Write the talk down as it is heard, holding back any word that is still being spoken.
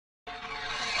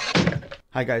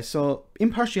Hi guys, so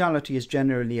impartiality is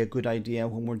generally a good idea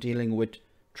when we're dealing with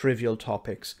trivial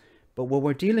topics, but when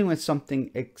we're dealing with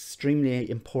something extremely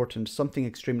important, something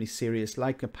extremely serious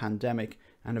like a pandemic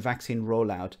and a vaccine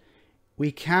rollout, we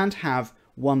can't have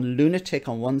one lunatic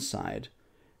on one side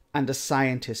and a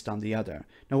scientist on the other.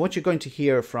 Now what you're going to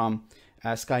hear from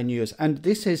Sky News, and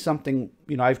this is something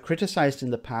I've criticized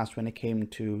in the past when it came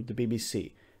to the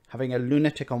BBC, having a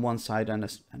lunatic on one side and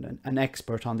an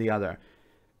expert on the other.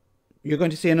 You're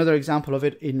going to see another example of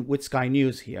it with Sky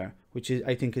News here, which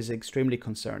I think is extremely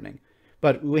concerning.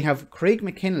 But we have Craig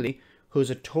MacKinlay, who's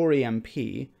a Tory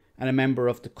MP and a member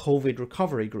of the COVID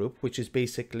recovery group, which is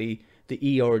basically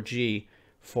the ERG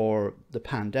for the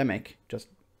pandemic, just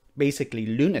basically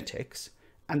lunatics.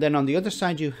 And then on the other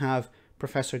side, you have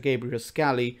Professor Gabriel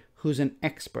Scally, who's an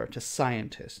expert, a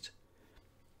scientist.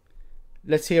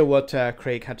 Let's hear what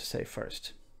Craig had to say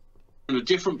first. In a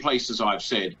different places, I've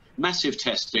said, massive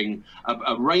testing,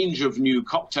 a range of new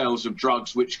cocktails of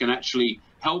drugs which can actually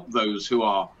help those who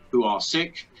are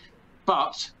sick.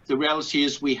 But the reality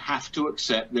is we have to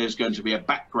accept there's going to be a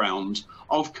background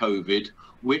of COVID,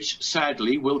 which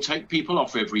sadly will take people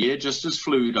off every year, just as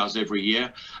flu does every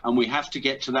year. And we have to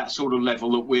get to that sort of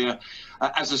level that we're,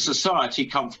 as a society,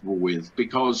 comfortable with,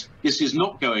 because this is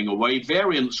not going away.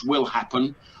 Variants will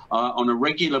happen on a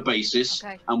regular basis,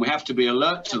 and we have to be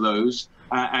alert to those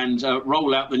and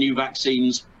roll out the new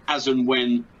vaccines as and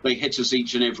when they hit us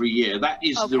each and every year. That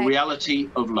is the reality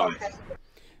of life.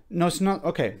 No, it's not.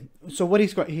 Okay, so what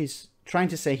he's trying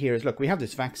to say here is, look, we have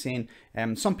this vaccine,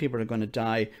 some people are going to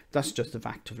die, that's just a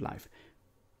fact of life.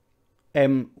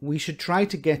 We should try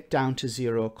to get down to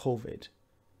zero COVID.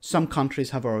 Some countries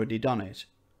have already done it.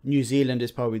 New Zealand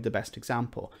is probably the best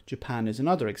example. Japan is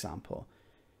another example.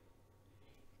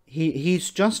 He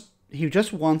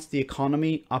just wants the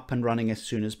economy up and running as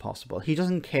soon as possible. He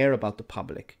doesn't care about the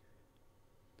public.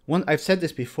 I've said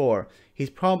this before, he's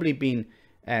probably been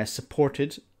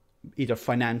supported either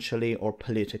financially or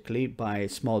politically by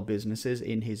small businesses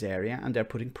in his area, and they're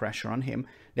putting pressure on him.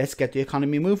 Let's get the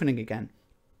economy moving again.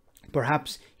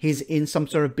 Perhaps he's in some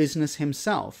sort of business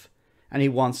himself and he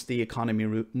wants the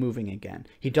economy moving again.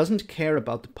 He doesn't care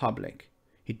about the public.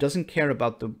 He doesn't care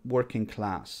about the working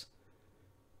class.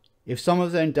 If some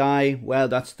of them die, well,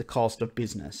 that's the cost of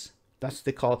business. That's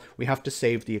the cost. We have to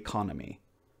save the economy.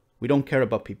 We don't care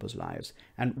about people's lives.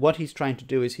 And what he's trying to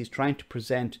do is he's trying to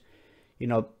present,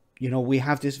 we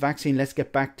have this vaccine, let's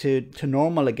get back to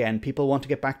normal again. People want to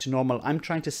get back to normal. I'm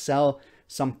trying to sell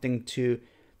something to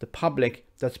the public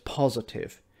that's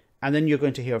positive. And then you're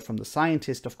going to hear from the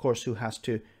scientist, of course, who has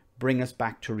to bring us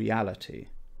back to reality.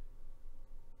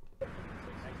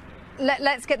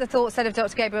 Let's get the thoughts then of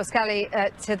Dr. Gabriel Scally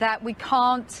to that. We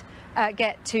can't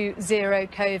get to zero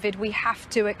COVID. We have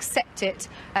to accept it,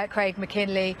 Craig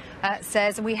MacKinlay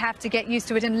says, and we have to get used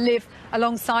to it and live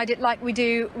alongside it like we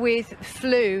do with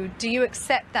flu. Do you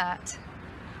accept that?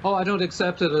 Oh, I don't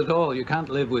accept it at all. You can't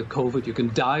live with COVID. You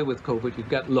can die with COVID. You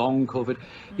get long COVID.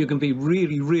 You can be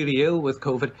really, really ill with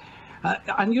COVID.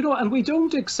 And we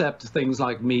don't accept things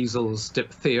like measles,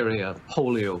 diphtheria,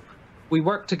 polio. We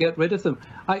work to get rid of them.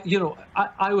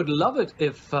 I would love it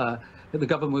if the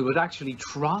government would actually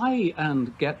try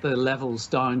and get the levels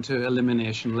down to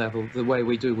elimination level, the way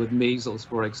we do with measles,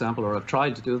 for example, or have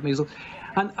tried to do with measles.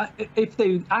 And if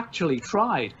they actually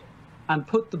tried and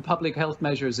put the public health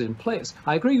measures in place,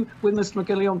 I agree with Mr.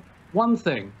 MacKinlay on one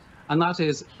thing, and that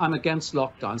is I'm against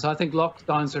lockdowns. I think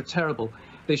lockdowns are terrible.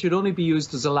 They should only be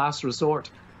used as a last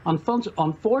resort.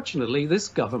 Unfortunately, this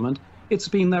government, it's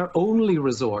been their only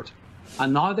resort.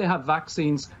 And now they have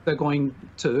vaccines they're going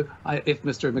to, if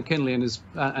Mr. MacKinlay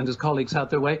and his colleagues had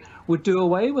their way, would do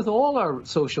away with all our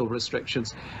social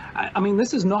restrictions. I mean,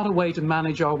 this is not a way to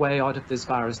manage our way out of this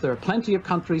virus. There are plenty of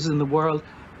countries in the world,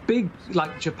 big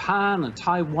like Japan and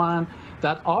Taiwan,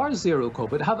 that are zero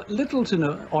COVID, have little to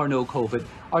no COVID,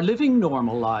 are living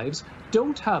normal lives,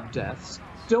 don't have deaths,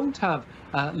 don't have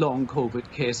long COVID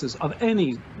cases of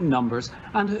any numbers,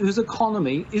 and whose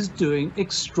economy is doing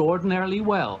extraordinarily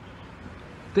well.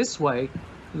 This way,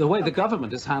 the way the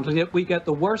government is handling it, we get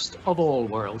the worst of all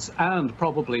worlds and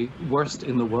probably worst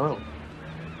in the world.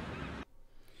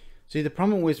 See, the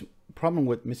problem with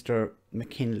Mr.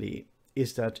 MacKinlay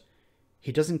is that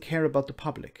he doesn't care about the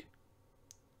public.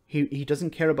 He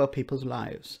doesn't care about people's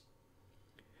lives.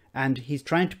 And he's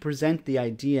trying to present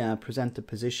the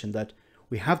position that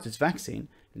we have this vaccine,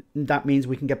 that means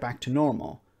we can get back to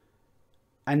normal.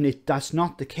 And that's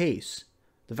not the case.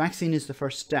 The vaccine is the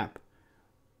first step.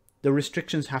 The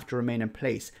restrictions have to remain in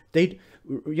place. You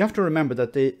have to remember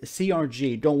that the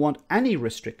CRG don't want any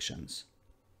restrictions.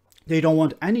 They don't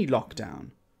want any lockdown.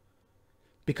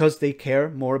 because they care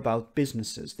more about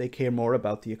businesses. They care more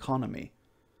about the economy.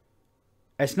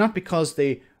 It's not because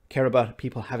they care about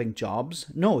people having jobs.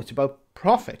 No, it's about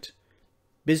profit.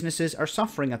 Businesses are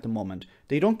suffering at the moment.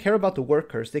 They don't care about the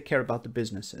workers. They care about the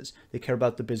businesses. They care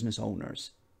about the business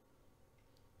owners.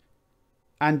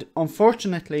 And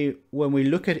unfortunately, when we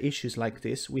look at issues like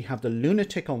this, we have the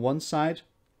lunatic on one side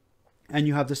and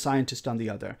you have the scientist on the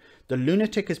other. The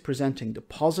lunatic is presenting the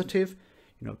positive,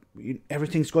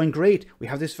 everything's going great. We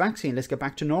have this vaccine. Let's get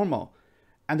back to normal.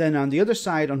 And then on the other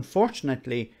side,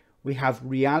 unfortunately, we have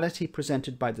reality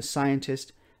presented by the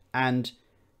scientist, and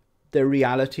the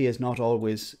reality is not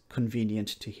always convenient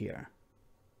to hear.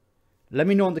 Let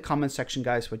me know in the comment section,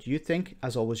 guys, what you think.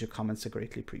 As always, your comments are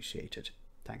greatly appreciated.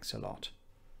 Thanks a lot.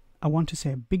 I want to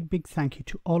say a big thank you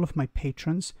to all of my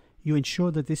patrons. You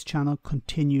ensure that this channel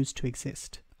continues to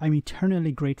exist. I'm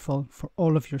eternally grateful for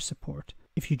all of your support.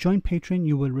 If you join Patreon,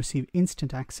 you will receive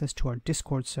instant access to our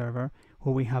Discord server,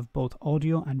 where we have both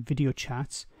audio and video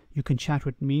chats. You can chat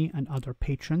with me and other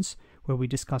patrons, where we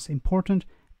discuss important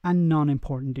and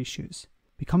non-important issues.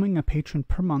 Becoming a patron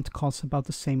per month costs about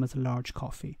the same as a large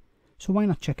coffee, so why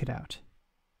not check it out?